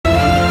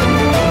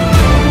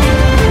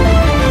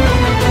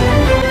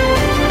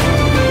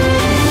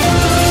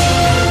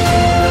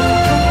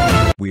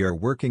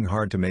working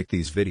hard to make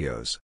these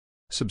videos.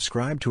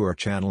 Subscribe to our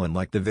channel and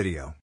like the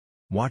video.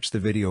 Watch the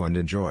video and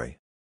enjoy.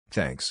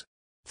 Thanks.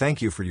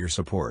 Thank you for your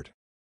support.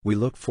 We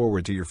look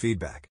forward to your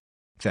feedback.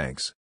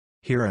 Thanks.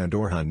 Hira and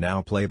Orhun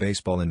now play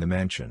baseball in the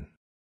mansion.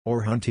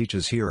 Orhun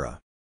teaches Hira.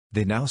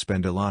 They now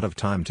spend a lot of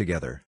time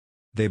together.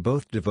 They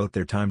both devote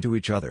their time to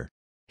each other.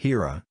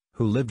 Hira,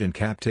 who lived in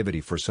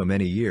captivity for so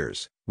many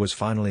years, was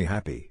finally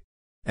happy.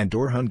 And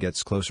Orhun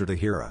gets closer to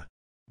Hira.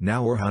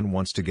 Now Orhun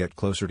wants to get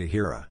closer to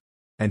Hira.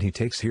 And he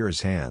takes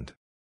Hira's hand.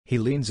 He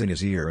leans in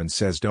his ear and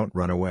says, "Don't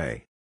run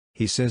away."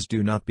 He says,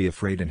 "Do not be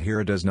afraid," and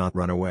Hira does not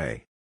run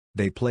away.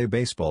 They play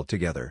baseball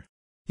together.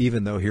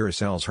 Even though Hira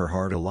sells her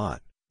heart a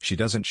lot, she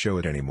doesn't show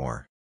it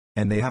anymore.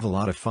 And they have a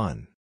lot of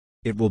fun.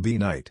 It will be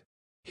night.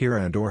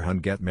 Hira and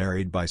Orhun get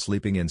married by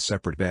sleeping in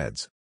separate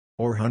beds.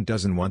 Orhun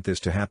doesn't want this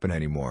to happen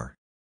anymore.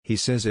 He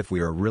says if we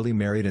are really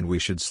married and we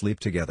should sleep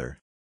together.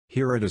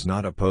 Hira does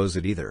not oppose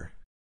it either.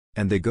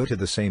 And they go to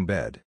the same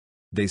bed.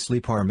 They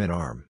sleep arm in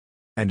arm.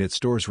 And its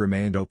doors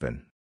remained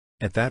open.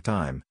 At that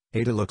time,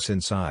 Ada looks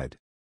inside.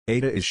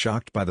 Ada is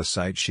shocked by the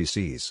sight she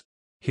sees.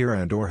 Hira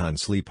and Orhun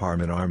sleep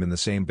arm in arm in the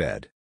same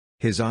bed.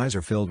 His eyes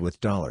are filled with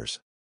dollars.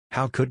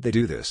 How could they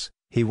do this?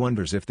 He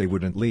wonders if they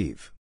wouldn't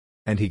leave.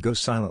 And he goes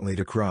silently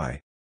to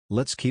cry.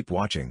 Let's keep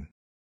watching.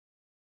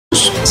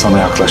 Sana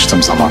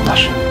yaklaştığım zamanlar.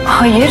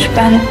 Hayır,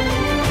 ben...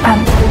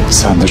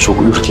 Sen de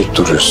çok ürkek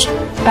duruyorsun.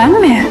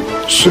 Ben mi?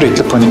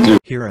 Sürekli panikliyorsun.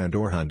 Hira and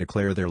Orhun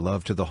declare their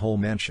love to the whole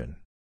mansion.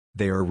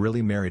 They are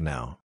really married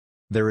now.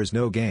 There is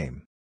no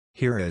game.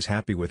 Hira is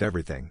happy with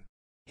everything.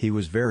 He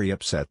was very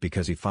upset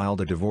because he filed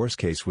a divorce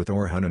case with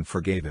Orhun and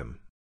forgave him.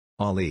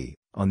 Ali,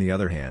 on the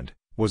other hand,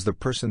 was the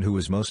person who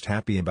was most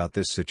happy about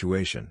this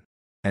situation.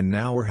 And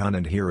now Orhun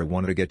and Hira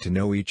want to get to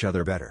know each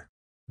other better.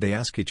 They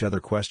ask each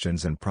other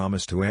questions and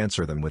promise to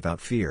answer them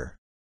without fear.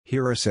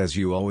 Hira says,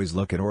 "You always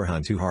look at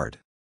Orhun too hard."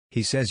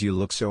 He says, "You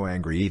look so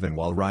angry even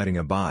while riding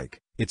a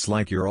bike, it's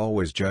like you're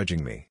always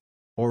judging me."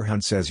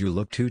 Orhun says, "You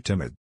look too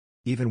timid.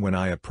 Even when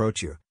I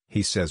approach you,"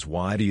 he says,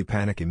 "Why do you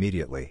panic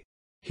immediately?"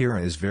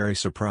 Hira is very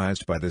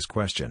surprised by this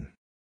question.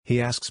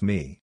 He asks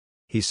me.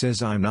 He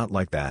says, "I'm not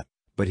like that,"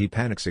 but he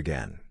panics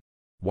again.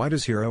 Why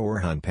does Hira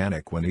Orhun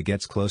panic when he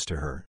gets close to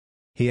her?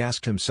 He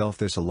asked himself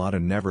this a lot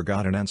and never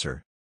got an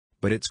answer.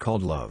 But it's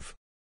called love.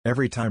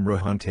 Every time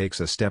Orhun takes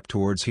a step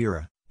towards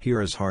Hira,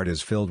 Hira's heart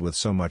is filled with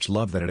so much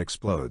love that it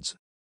explodes.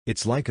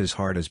 It's like his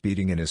heart is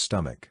beating in his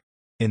stomach.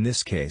 In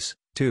this case,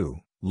 too,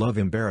 love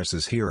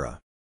embarrasses Hira.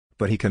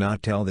 But he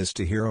cannot tell this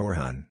to Hira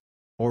Orhun.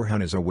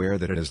 Orhun is aware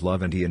that it is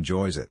love and he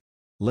enjoys it.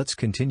 Let's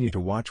continue to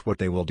watch what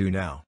they will do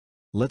now.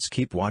 Let's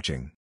keep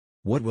watching.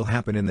 What will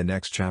happen in the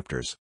next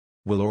chapters?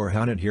 Will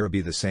Orhun and Hira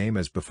be the same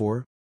as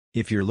before?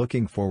 If you're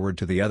looking forward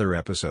to the other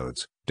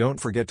episodes, don't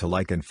forget to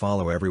like and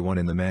follow everyone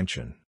in the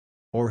mansion.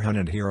 Orhun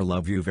and Hira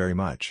love you very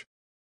much.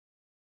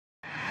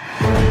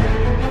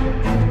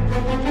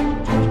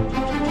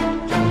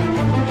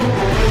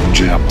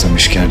 Önce yaptığım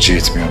işkence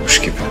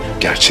etmiyormuş gibi.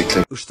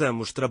 Gerçekler.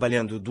 Estamos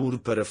trabalhando duro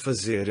para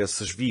fazer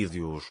esses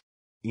vídeos.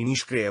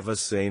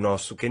 Inscreva-se em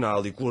nosso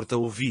canal e curta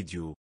o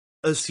vídeo.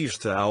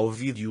 Assista ao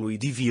vídeo e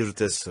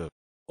divirta-se.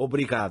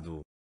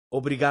 Obrigado.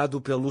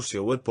 Obrigado pelo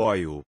seu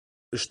apoio.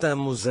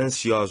 Estamos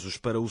ansiosos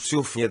para o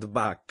seu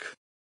feedback.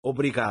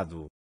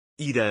 Obrigado.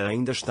 Hira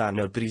ainda está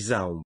na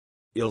prisão.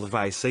 Ele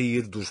vai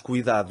sair dos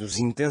cuidados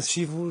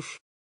intensivos.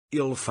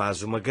 Ele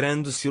faz uma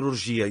grande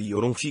cirurgia e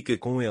Orhun fica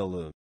com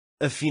ele.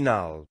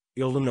 Afinal,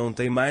 ele não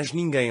tem mais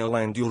ninguém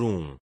além de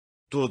Orhun.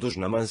 Todos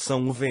na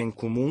mansão o veem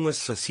como um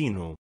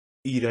assassino.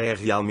 Hira é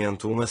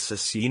realmente um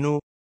assassino?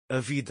 A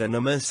vida na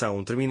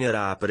mansão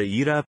terminará para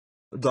Hira?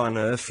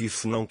 Dona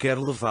Afif não quer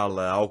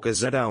levá-la ao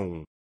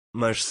casarão.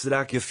 Mas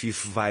será que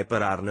Afif vai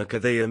parar na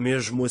cadeia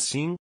mesmo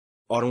assim?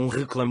 Orhun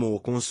reclamou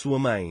com sua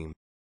mãe.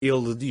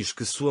 Ele diz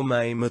que sua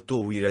mãe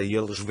matou Hira e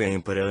eles vêm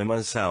para a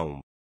mansão.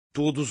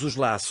 Todos os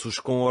laços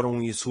com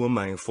Orhun e sua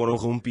mãe foram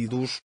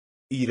rompidos.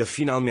 Hira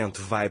finalmente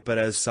vai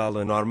para a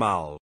sala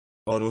normal.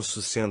 Orhun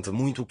se sente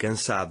muito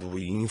cansado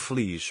e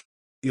infeliz.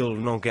 Ele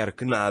não quer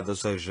que nada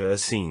seja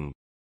assim.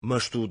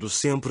 Mas tudo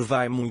sempre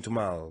vai muito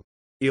mal.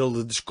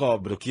 Ele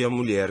descobre que a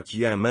mulher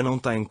que ama não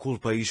tem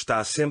culpa e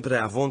está sempre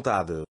à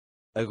vontade.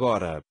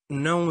 Agora,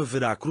 não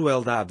haverá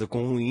crueldade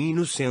com um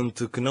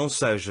inocente que não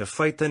seja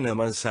feita na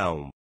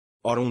mansão.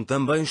 Orhun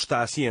também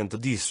está ciente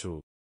disso.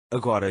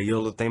 Agora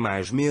ele tem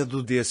mais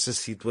medo dessa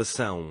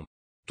situação.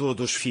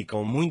 Todos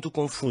ficam muito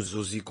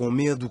confusos e com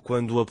medo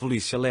quando a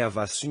polícia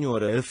leva a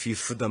senhora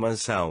Afif da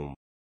mansão.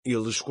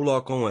 Eles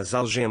colocam as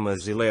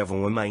algemas e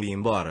levam a mãe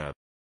embora.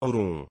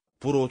 Orhun,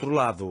 por outro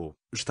lado,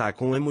 está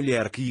com a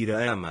mulher que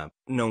Hira ama,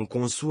 não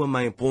com sua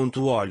mãe.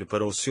 Olhe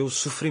para o seu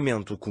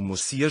sofrimento como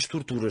se as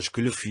torturas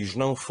que lhe fiz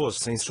não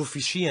fossem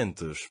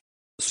suficientes.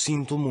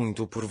 Sinto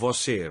muito por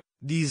você,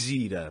 diz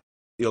Hira.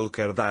 Ele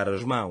quer dar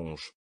as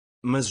mãos.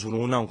 Mas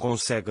Orhun não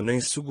consegue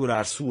nem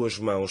segurar suas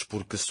mãos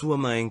porque sua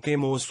mãe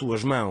queimou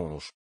suas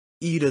mãos.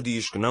 Hira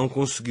diz que não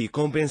consegui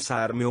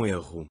compensar meu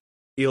erro.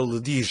 Ele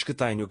diz que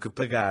tenho que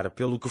pagar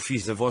pelo que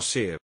fiz a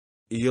você.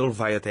 E ele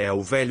vai até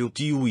ao velho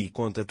tio e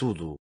conta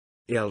tudo.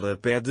 Ela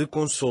pede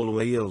consolo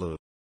a ele.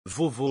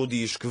 Vovô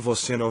diz que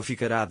você não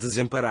ficará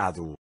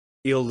desamparado.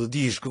 Ele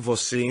diz que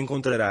você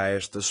encontrará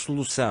esta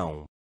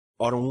solução.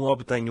 Orhun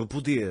obtém o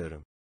poder.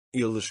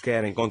 Eles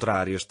querem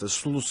encontrar esta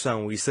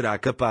solução e será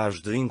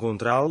capaz de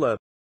encontrá-la?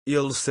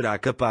 Ele será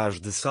capaz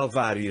de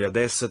salvar Hira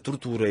dessa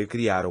tortura e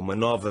criar uma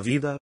nova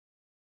vida?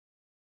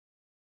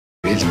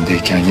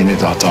 Elimdeyken yine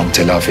de hatamı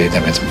telafi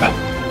edemedim ben.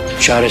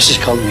 Çaresiz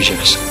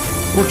kalmayacaksın.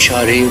 Bu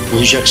çareyi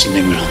bulacaksın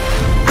Demirhan.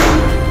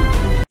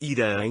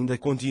 Hira ainda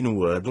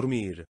continua a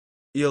dormir.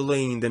 Ele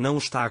ainda não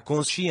está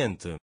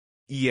consciente.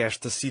 E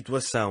esta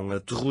situação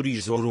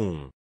aterroriza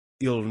Orhun.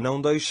 Ele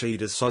não deixa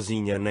Hira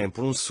sozinha nem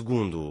por um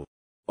segundo.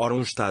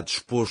 Orhun está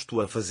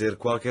disposto a fazer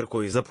qualquer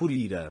coisa por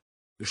Hira,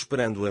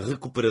 esperando a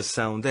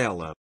recuperação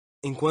dela.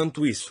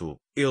 Enquanto isso,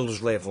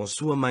 eles levam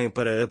sua mãe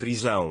para a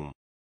prisão.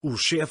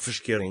 Os chefes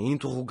querem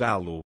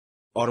interrogá-lo.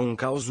 Orhun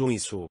causou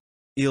isso.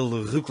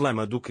 Ele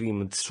reclama do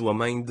crime de sua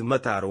mãe de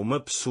matar uma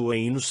pessoa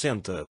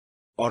inocente.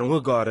 Orhun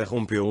agora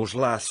rompeu os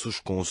laços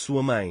com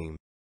sua mãe.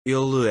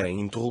 Ele é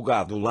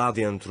interrogado lá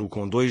dentro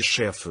com 2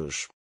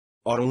 chefes.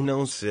 Orhun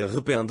não se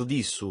arrepende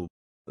disso.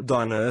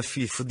 Dona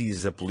Afif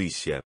diz à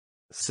polícia.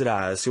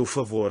 Será a seu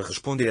favor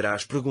responder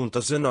às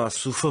perguntas a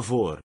nosso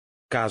favor.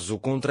 Caso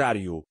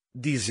contrário,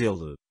 diz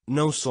ele,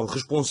 não sou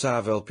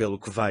responsável pelo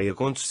que vai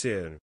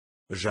acontecer.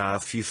 Já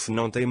Afif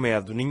não tem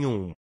medo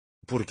nenhum.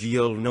 Porque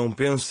ele não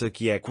pensa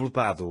que é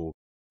culpado.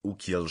 O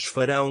que eles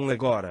farão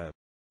agora?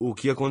 O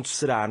que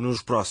acontecerá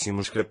nos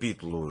próximos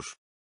capítulos?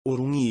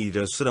 Orhun e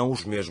Hira serão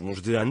os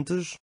mesmos de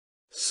antes?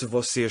 Se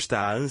você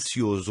está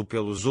ansioso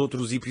pelos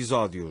outros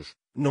episódios,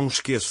 não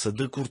esqueça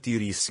de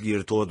curtir e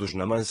seguir todos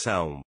na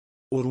mansão.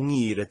 Orhun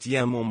e Hira te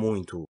amam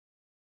muito.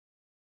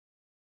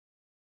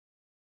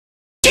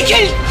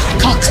 Çekil!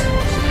 Kalk!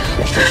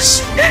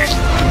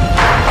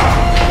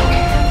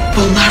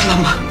 Bunlarla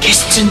mı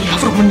kestin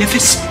yavrumun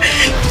nefesi?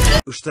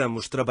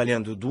 Estamos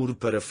trabalhando duro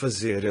para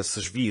fazer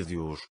esses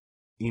vídeos.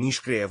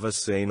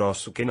 Inscreva-se em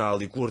nosso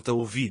canal e curta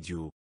o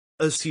vídeo.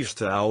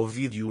 Assista ao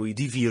vídeo e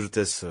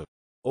divirta-se.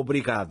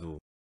 Obrigado.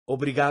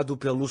 Obrigado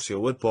pelo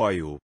seu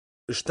apoio.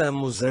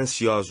 Estamos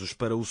ansiosos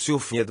para o seu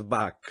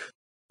feedback.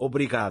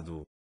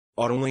 Obrigado.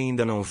 Orhun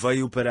ainda não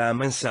veio para a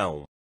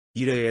mansão.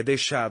 Hira é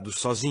deixado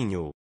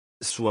sozinho.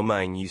 Sua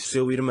mãe e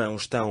seu irmão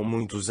estão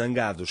muito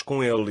zangados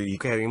com ele e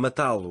querem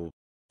matá-lo.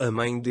 A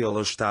mãe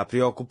dele está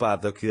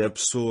preocupada que a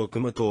pessoa que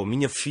matou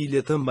minha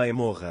filha também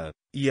morra,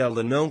 e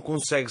ela não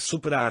consegue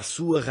superar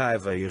sua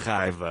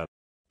raiva.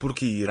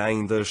 Porque Hira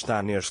ainda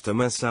está nesta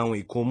mansão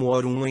e como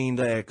Orhun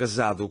ainda é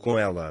casado com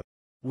ela.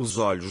 Os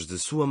olhos de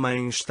sua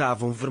mãe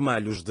estavam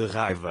vermelhos de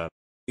raiva.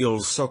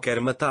 Ele só quer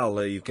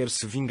matá-la e quer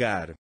se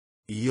vingar.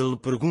 E ele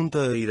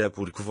pergunta a Hira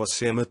por que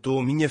você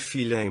matou minha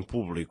filha em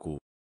público.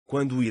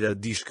 Quando Hira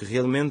diz que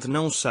realmente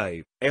não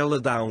sei,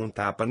 ela dá um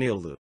tapa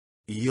nele.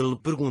 E ele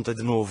pergunta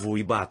de novo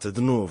e bate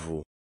de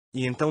novo.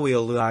 E então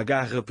ele a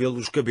agarra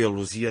pelos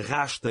cabelos e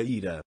arrasta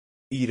Hira.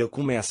 Hira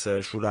começa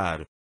a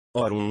chorar.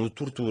 Orhun o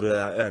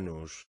tortura há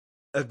anos.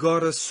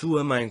 Agora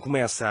sua mãe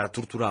começa a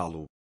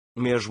torturá-lo.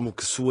 Mesmo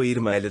que sua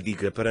irmã lhe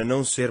diga para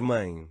não ser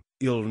mãe,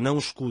 ele não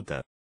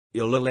escuta.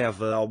 Ele a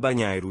leva ao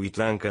banheiro e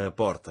tranca a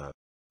porta.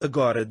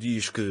 Agora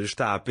diz que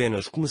está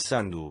apenas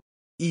começando.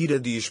 Hira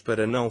diz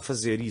para não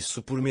fazer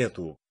isso por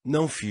medo.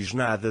 Não fiz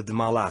nada de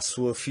mal à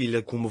sua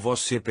filha como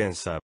você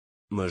pensa.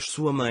 Mas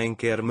sua mãe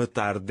quer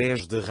matar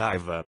 10 de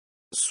raiva.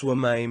 Sua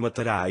mãe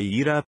matará a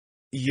Hira?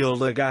 E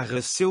ele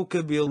agarra seu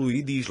cabelo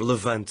e diz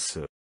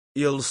levante-se.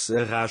 Ele se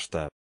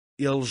arrasta.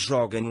 Ele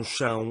joga no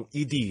chão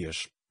e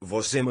diz,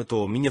 você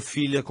matou minha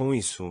filha com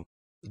isso.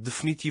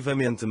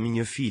 Definitivamente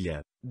minha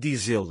filha,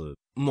 diz ele,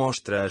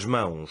 mostra as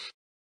mãos.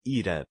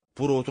 Hira,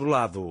 por outro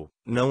lado,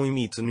 não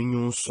emite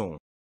nenhum som.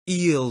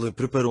 E ele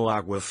preparou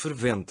água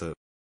fervente.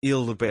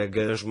 Ele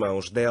pega as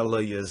mãos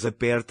dela e as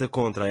aperta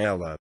contra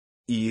ela.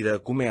 Hira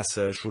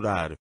começa a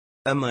chorar.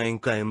 A mãe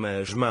queima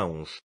as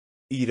mãos.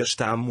 Hira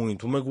está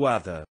muito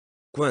magoada.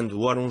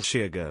 Quando Orhun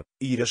chega,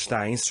 Hira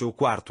está em seu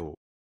quarto.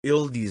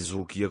 Ele diz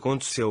o que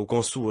aconteceu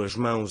com suas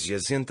mãos e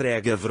as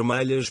entrega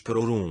vermelhas para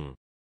Orhun.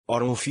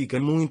 Orhun fica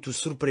muito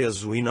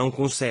surpreso e não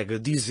consegue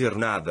dizer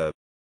nada.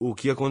 O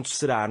que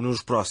acontecerá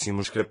nos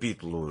próximos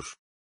capítulos?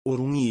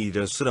 Orhun e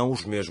Hira serão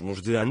os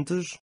mesmos de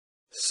antes?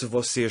 Se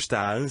você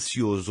está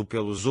ansioso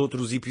pelos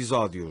outros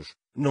episódios,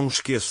 não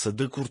esqueça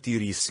de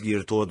curtir e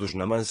seguir todos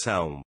na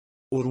mansão.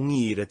 Orhun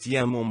e Hira te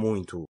amam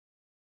muito.